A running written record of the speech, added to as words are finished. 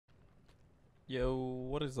Yo,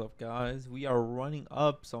 what is up, guys? We are running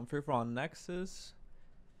up some free for on Nexus.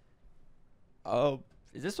 Uh,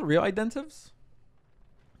 is this a real Identivez?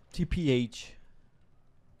 TPH.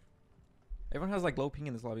 Everyone has like low ping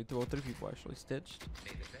in this lobby. 3 people actually stitched.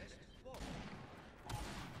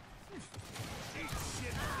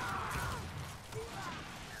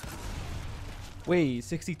 Wait,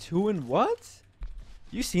 62 and what?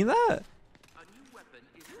 You seen that?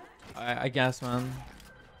 I guess, man.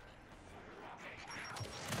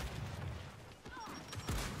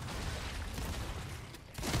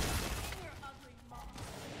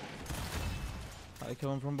 I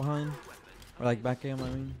kill him from behind. Or like back aim, I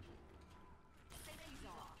mean.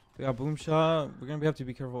 We got boom shot. We're gonna have to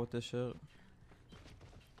be careful with this shit.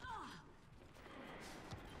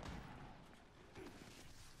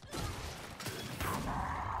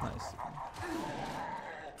 Nice.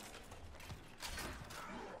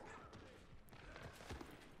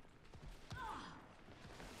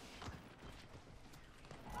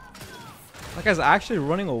 That guy's actually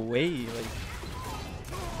running away. Like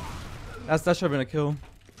that should have been a kill.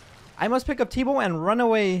 I must pick up T-Bow and run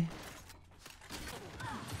away.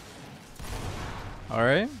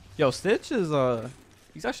 Alright. Yo, Stitch is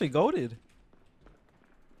he's actually goated.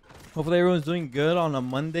 Hopefully everyone's doing good on a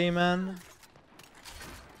Monday, man.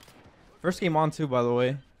 First game on too, by the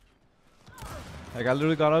way. Like I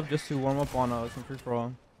literally got up just to warm up on some free for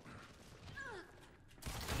all.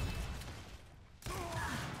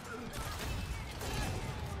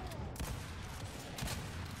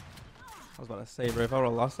 I was about to say, bro, if I would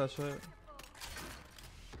have lost that shit.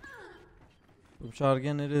 Boom shot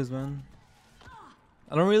again, it is, man.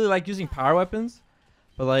 I don't really like using power weapons,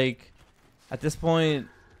 but like at this point,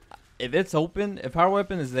 if it's open, if power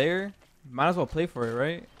weapon is there, might as well play for it,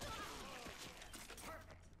 right?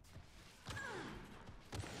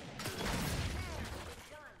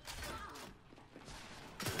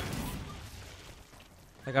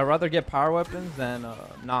 Like I'd rather get power weapons than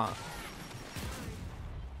not.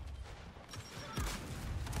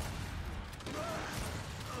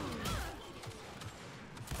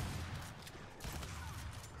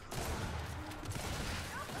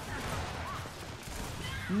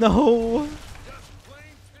 No,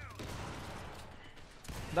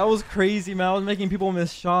 that was crazy, man. I was making people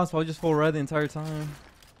miss shots while just full red the entire time.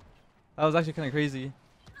 That was actually kind of crazy.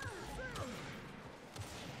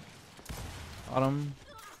 Got him.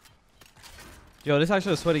 Yo, this is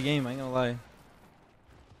actually a sweaty game, I ain't gonna lie.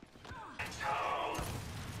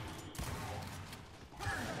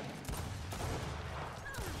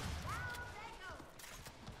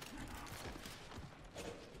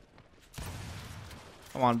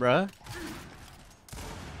 Come on, bruh.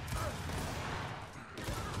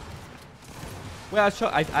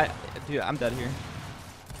 Wait, dude, I'm dead here.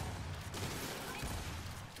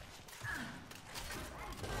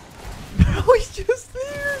 Bro, he's just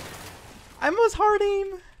there. I must hard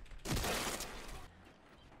aim.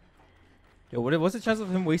 Yo, what's the chance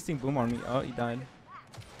of him wasting boom on me? Oh, he died.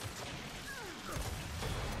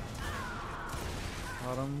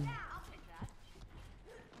 Got him.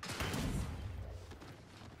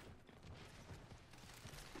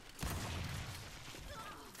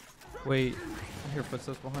 Wait, I hear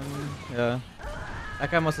footsteps behind me. Yeah. That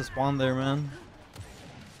guy must have spawned there, man.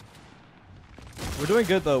 We're doing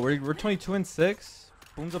good though. We're 22 and 6.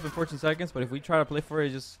 Boom's up in 14 seconds, but if we try to play for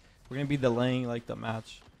it, we're gonna be delaying like the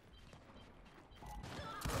match.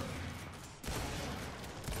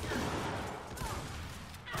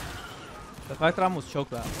 The fact that I almost choked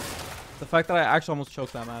that. The fact that I actually almost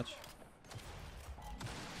choked that match.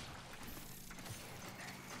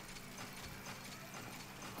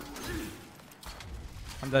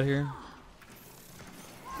 I'm dead here.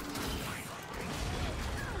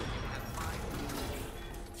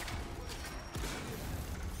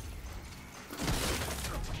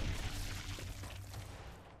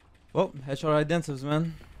 Well, headshot Identivez,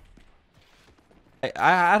 man.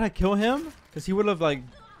 I had to kill him because he would have like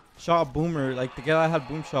shot a boomer, like the guy that had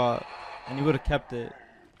boom shot, and he would have kept it.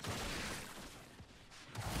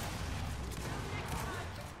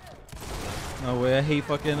 No way, I hate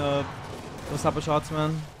fucking those type of shots,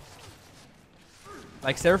 man.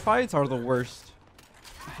 Like stair fights are the worst.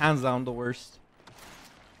 Hands down the worst.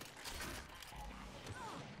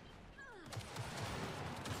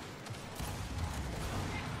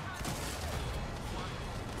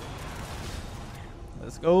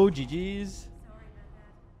 Let's go, GG's.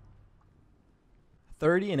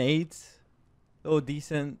 30 and 8. Oh,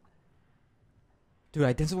 decent. Dude,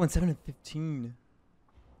 Identivez went 7 and 15.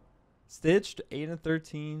 Stitched 8 and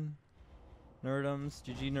 13. Nerdums,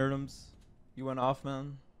 GG Nerdums. You went off,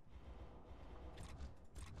 man.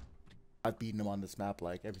 I've beaten him on this map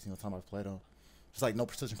like every single time I've played him. Just like no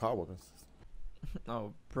precision power weapons.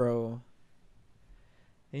 Oh, bro.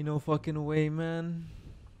 Ain't no fucking way, man.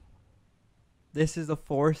 This is the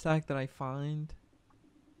 4-stack that I find.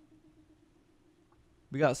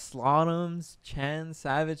 We got Slotums, Chan,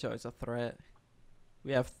 Savage. Oh, it's a threat.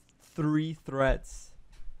 We have 3 threats.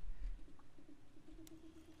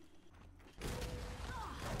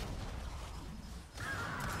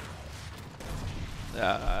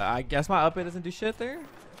 I guess my up-A doesn't do shit there.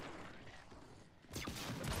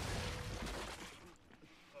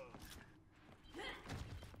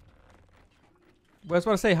 Well, I was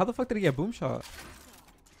about to say, how the fuck did he get boom shot?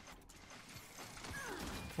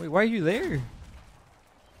 Wait, why are you there?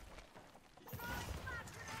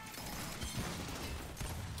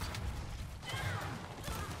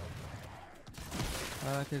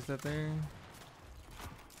 Is that there?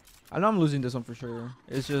 I know I'm losing this one for sure.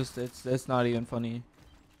 It's just, it's not even funny.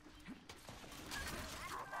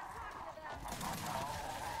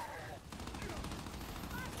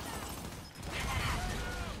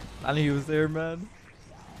 I knew he was there, man.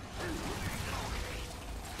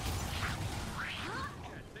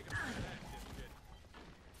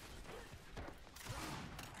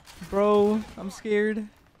 Bro, I'm scared.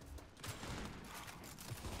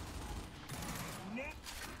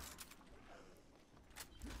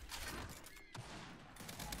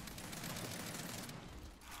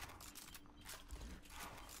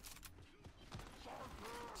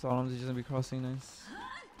 Solemn's just gonna be crossing nice.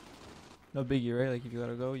 No biggie, right? Like if you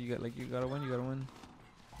gotta go, you gotta win, you gotta win.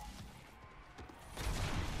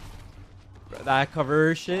 Bro, that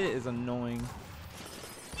cover shit is annoying.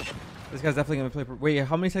 This guy's definitely gonna play. Wait,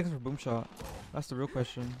 how many seconds for boom shot? That's the real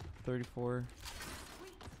question. 34.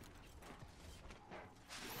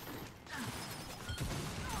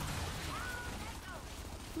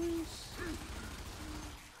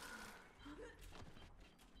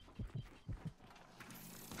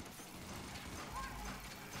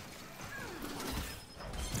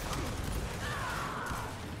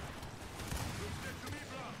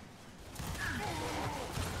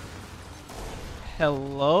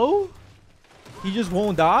 Hello? He just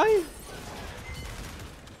won't die?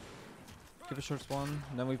 Give a short spawn,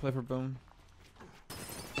 and then we play for boom.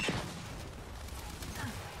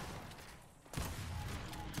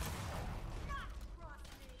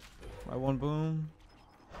 I won boom.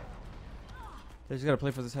 They just gotta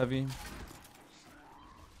play for this heavy.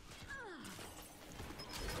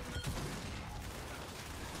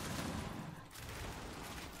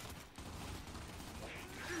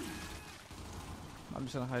 I'm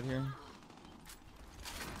just gonna hide here.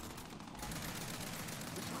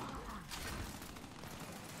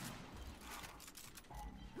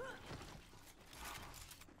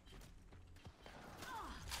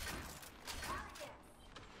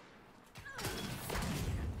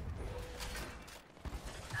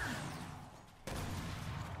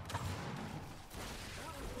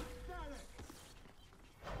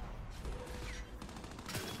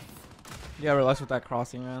 Yeah, relax with that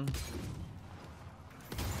crossing, man.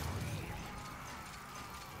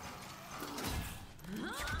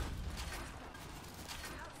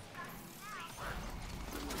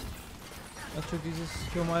 Metro Jesus,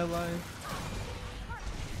 kill my life.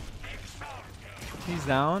 He's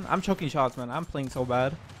down. I'm choking shots, man. I'm playing so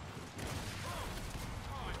bad.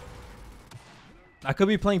 I could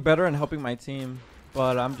be playing better and helping my team,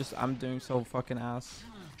 but I'm doing so fucking ass.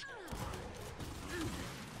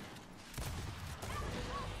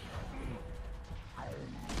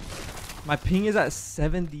 My ping is at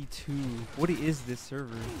 72. What is this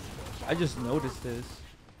server? I just noticed this.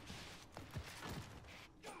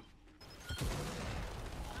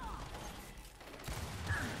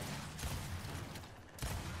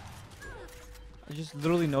 I just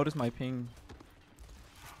literally noticed my ping.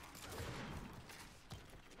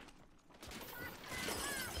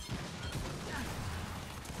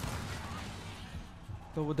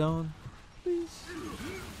 Double down, please.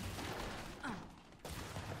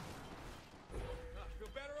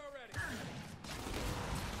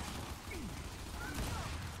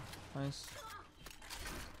 Nice.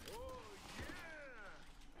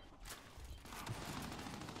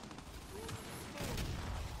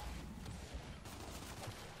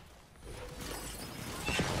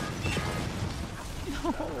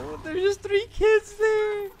 No, there's just 3 kids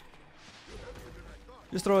there.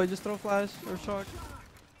 Just throw flash or shock.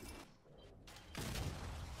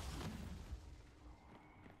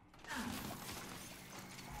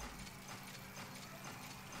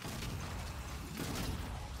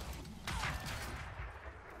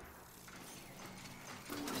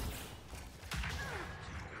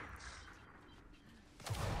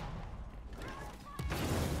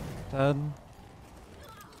 Dead.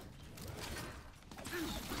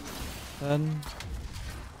 Dead.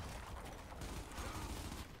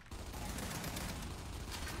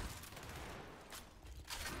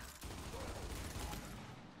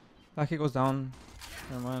 That kick goes down.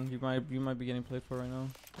 Never mind. You might be getting played for right now.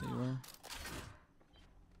 Yeah, you are.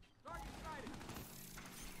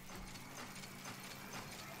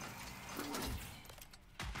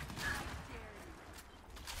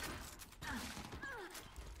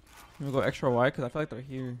 I'm gonna go extra wide because I feel like they're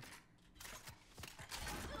here.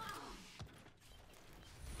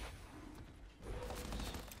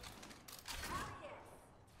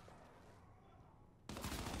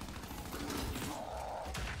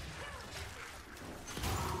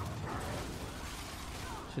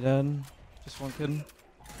 She dead. Just one kid.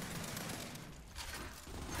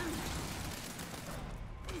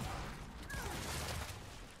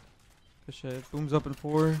 Good shit. Booms up in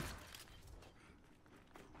 4.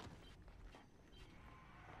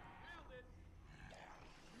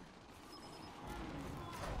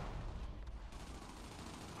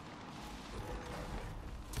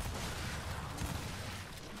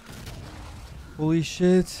 Holy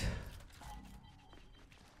shit.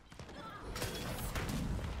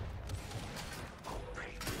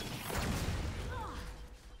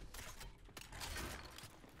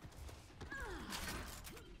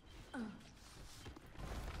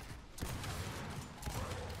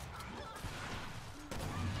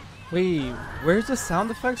 Wait, where's the sound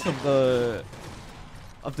effects of the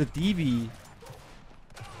DB?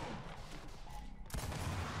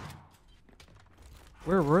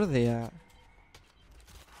 Where were they at?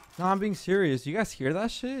 No, I'm being serious. You guys hear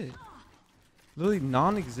that shit? Literally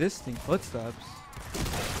non-existing footsteps.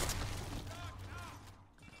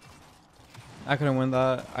 I couldn't win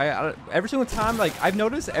that. I every single time, like I've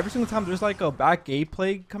noticed, every single time there's like a back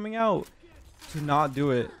gameplay coming out to not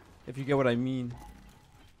do it. If you get what I mean.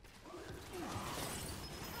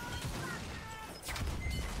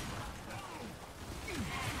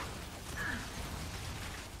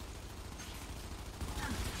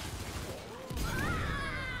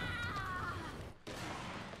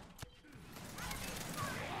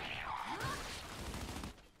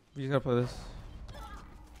 You just gotta play this.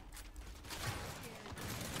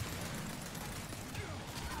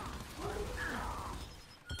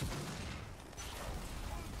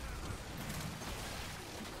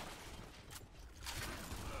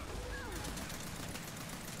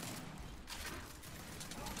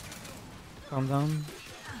 Calm down.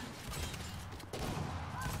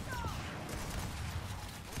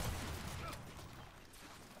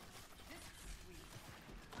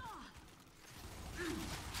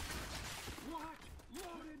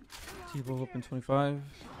 T-Bow up in 25.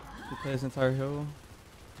 He plays entire hill.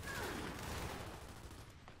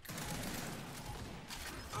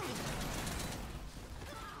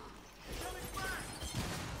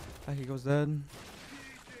 Back he goes dead.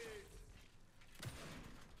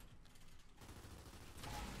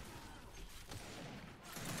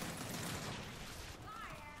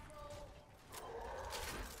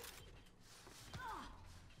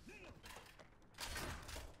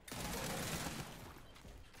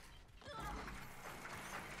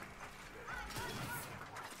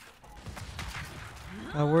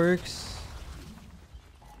 That works.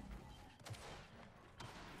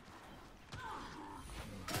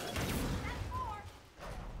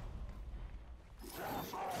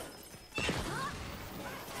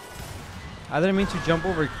 I didn't mean to jump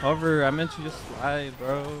over cover. I meant to just slide,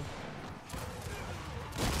 bro.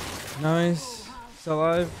 Nice. Still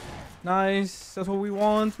alive. Nice. That's what we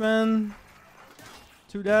want, man.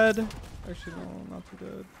 2 dead. Actually, no, not 2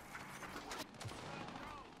 dead.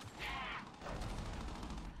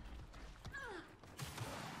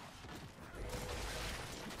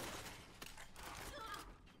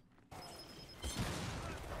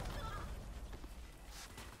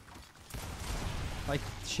 Like,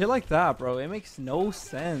 shit like that, bro. It makes no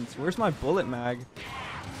sense. Where's my bullet mag?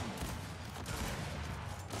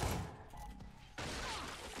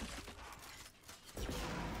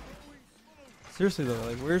 Seriously, though.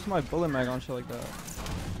 Like, where's my bullet mag on shit like that?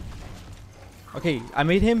 Okay, I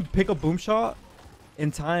made him pick a boom shot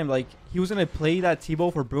in time. Like, he was going to play that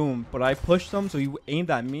T-bow for boom. But I pushed him, so he aimed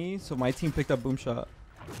at me. So my team picked up boom shot.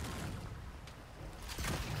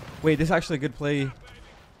 Wait, this is actually a good play.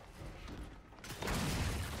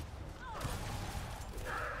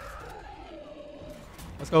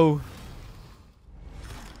 Let's go.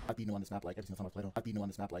 I've beaten him on this map like every single time I played him. I've beaten him on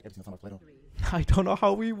this map like every single time I played him. I don't know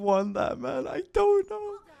how we won that, man. I don't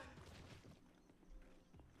know.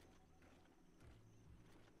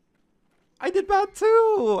 I did bad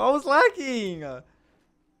too. I was lagging.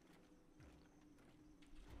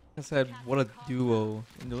 I said, what a duo.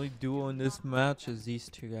 And the only duo in this match is these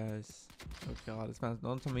two guys. Oh god, this man's,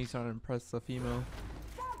 don't tell me he's not impressed the female.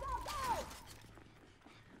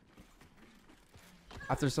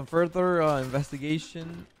 After some further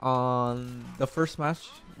investigation on the first match,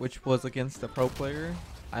 which was against the pro player,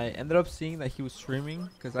 I ended up seeing that he was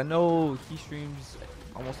streaming, because I know he streams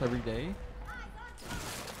almost every day.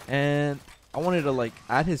 And I wanted to like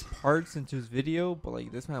add his parts into his video, but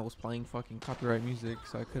like this man was playing fucking copyright music,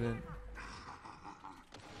 so I couldn't.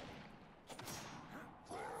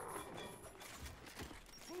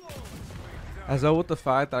 As well with the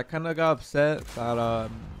fact that I kind of got upset that I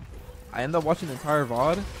ended up watching the entire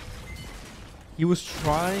VOD. He was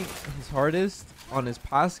trying his hardest on his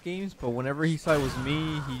past games, but whenever he saw it was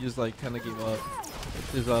me, he just like kind of gave up,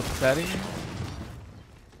 which is upsetting.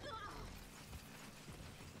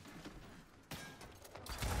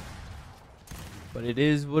 But it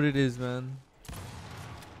is what it is, man.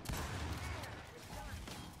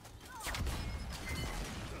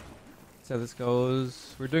 So this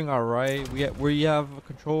goes. We're doing all right. We have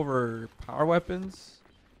control over power weapons.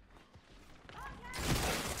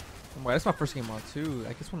 Oh my, that's my first game on too.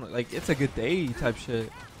 I guess when like it's a good day type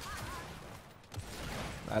shit.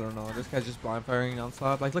 I don't know. This guy's just blind firing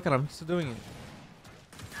nonstop. Like look at him, he's still doing it.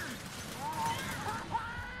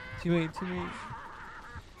 Teammate.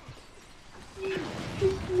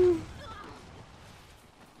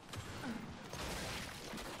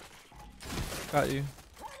 Got you.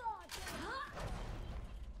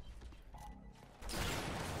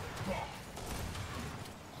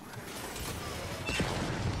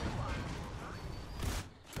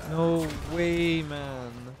 No way,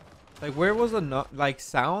 man. Like, where was the like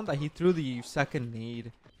sound that he threw the second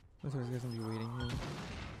nade? Looks like this guy's gonna be waiting here.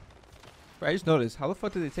 Bro, I just noticed. How the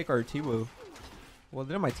fuck did they take our T-Bow? Well,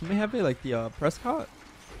 didn't my teammate have it? Like the Prescott?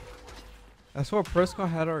 I saw Prescott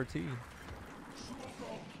had RT.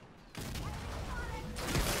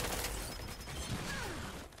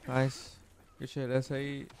 Nice. Good shit,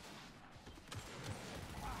 S8.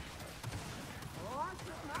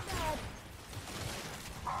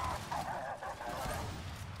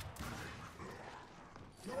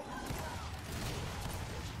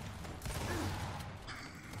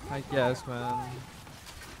 I guess, man.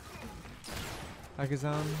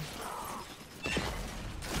 Hakazan.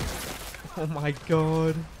 Oh my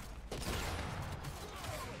god.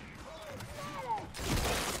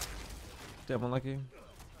 Damn unlucky.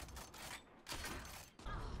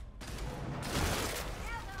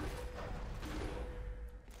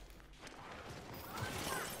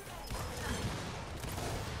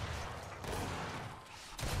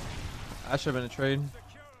 That should have been a trade.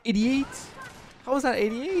 88? How was that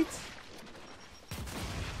 88?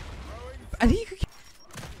 And he could.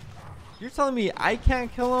 You're telling me I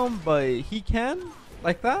can't kill him, but he can?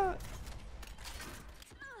 Like that?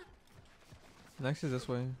 Next is this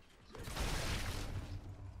way.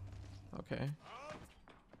 Okay.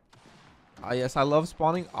 Ah, yes, I love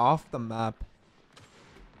spawning off the map.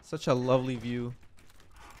 Such a lovely view.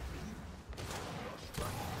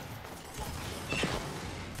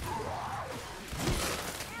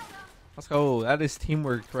 Let's go. That is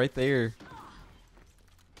teamwork right there.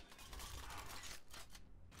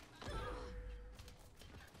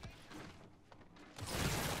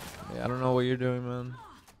 Yeah, I don't know what you're doing, man.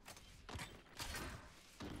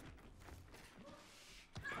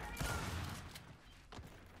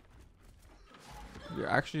 You're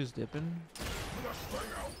actually just dipping?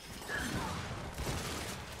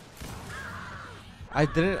 I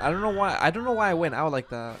don't know why I went out like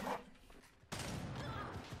that.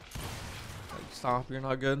 Stop, you're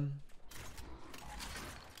not good.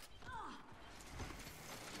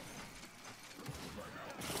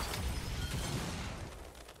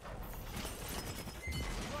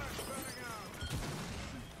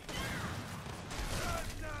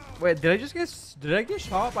 Wait, did I get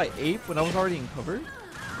shot by Ape when I was already in cover?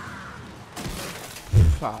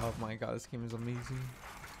 Oh my god, this game is amazing.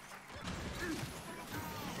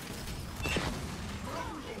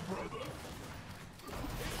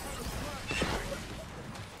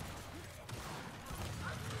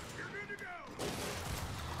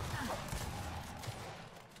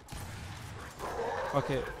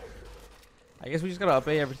 Okay. I guess we just gotta up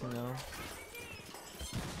A everything now.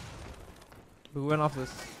 We went off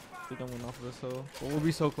this. We don't win off of this, so but we'll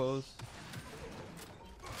be so close.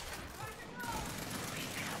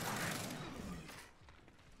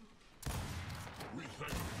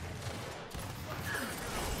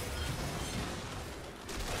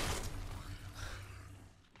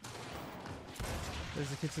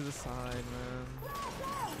 There's a kid to the side, man.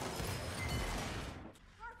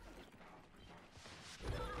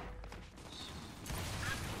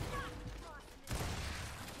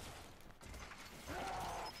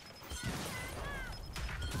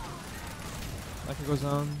 Like it goes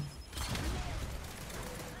down.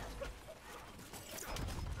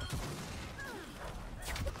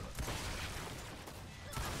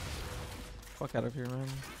 Fuck out of here, man.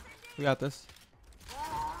 We got this.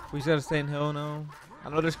 We just gotta stay in hill now. I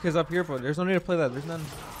know there's kids up here, but there's no need to play that. There's none.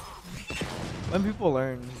 When people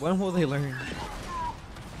learn? When will they learn?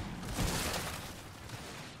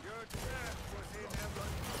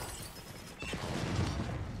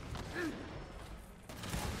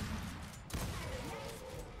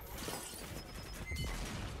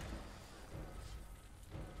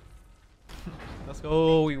 Let's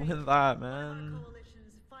go. We win that, man.